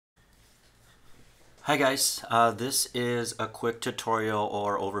Hi guys, this is a quick tutorial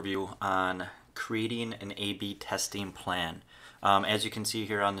or overview on creating an A/B testing plan. As you can see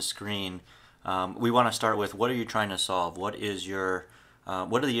here on the screen, we want to start with what are you trying to solve? What are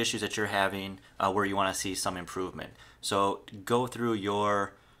the issues that you're having where you want to see some improvement? So go through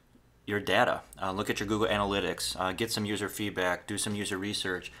your data, look at your Google Analytics, get some user feedback, do some user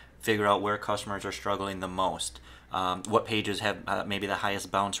research, figure out where customers are struggling the most, what pages have maybe the highest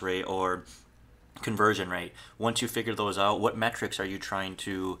bounce rate or conversion rate. Once you figure those out, what metrics are you trying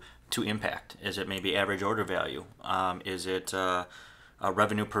to impact? Is it maybe average order value? Is it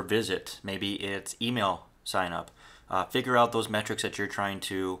revenue per visit? Maybe it's email sign up. Figure out those metrics that you're trying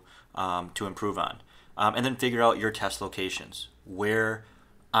to improve on, and then figure out your test locations. Where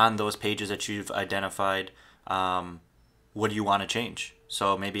on those pages that you've identified, what do you want to change?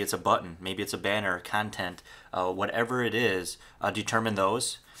 So maybe it's a button, maybe it's a banner, content, whatever it is, determine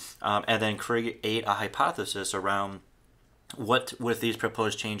those, and then create a hypothesis around what with these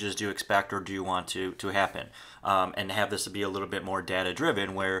proposed changes do you expect or do you want to happen, and have this be a little bit more data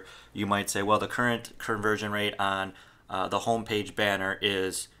driven, where you might say, well, the current conversion rate on the homepage banner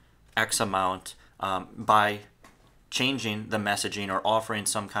is X amount. By changing the messaging or offering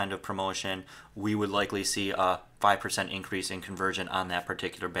some kind of promotion, we would likely see a 5% increase in conversion on that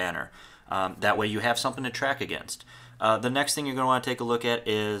particular banner. That way you have something to track against. The next thing you're going to want to take a look at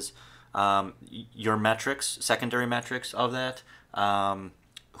is your metrics, secondary metrics of that,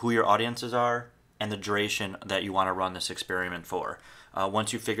 who your audiences are, and the duration that you want to run this experiment for.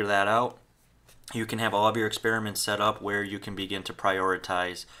 Once you figure that out, you can have all of your experiments set up where you can begin to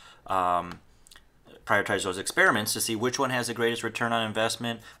prioritize those experiments to see which one has the greatest return on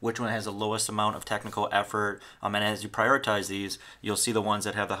investment, which one has the lowest amount of technical effort, and as you prioritize these, you'll see the ones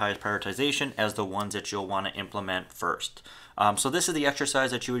that have the highest prioritization as the ones that you'll want to implement first. So this is the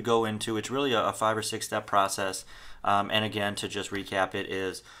exercise that you would go into. It's really a 5 or 6 step process, and again, to just recap, it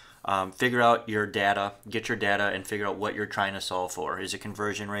is figure out your data, get your data, and figure out what you're trying to solve for. Is it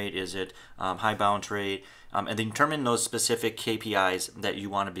conversion rate? Is it high bounce rate? And then determine those specific KPIs that you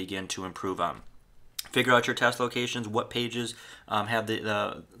want to begin to improve on. Figure out your test locations, what pages have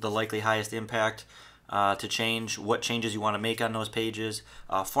the likely highest impact to change, what changes you want to make on those pages,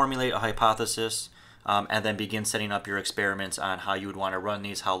 formulate a hypothesis, and then begin setting up your experiments on how you would want to run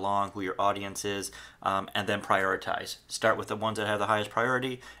these, how long, who your audience is, and then prioritize. Start with the ones that have the highest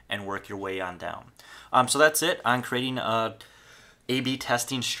priority and work your way on down. So that's it on creating a A/B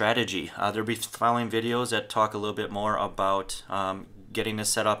testing strategy. There'll be following videos that talk a little bit more about getting this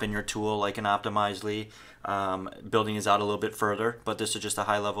set up in your tool like an Optimizely, building these out a little bit further, but this is just a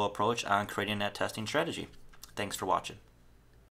high level approach on creating that testing strategy. Thanks for watching.